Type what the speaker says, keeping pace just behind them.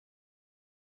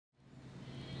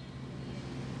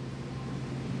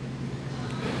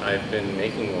I've been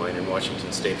making wine in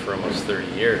Washington State for almost 30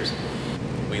 years.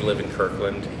 We live in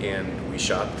Kirkland and we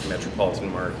shop at the Metropolitan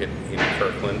Market in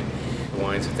Kirkland. The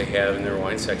wines that they have in their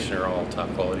wine section are all top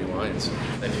quality wines.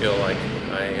 I feel like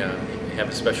I have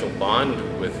a special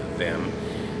bond with them,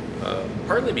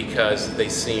 partly because they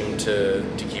seem to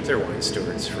keep their wine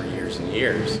stewards for years and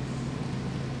years.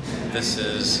 This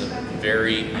is a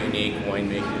very unique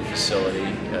winemaking facility.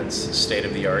 It's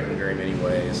state-of-the-art in very many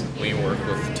ways. We work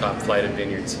with the top flight of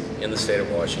vineyards in the state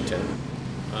of Washington.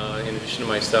 In addition to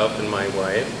myself and my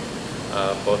wife,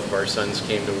 both of our sons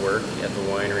came to work at the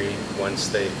winery once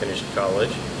they finished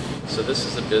college. So this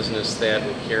is a business that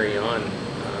will carry on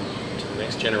to the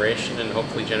next generation and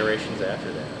hopefully generations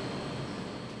after that.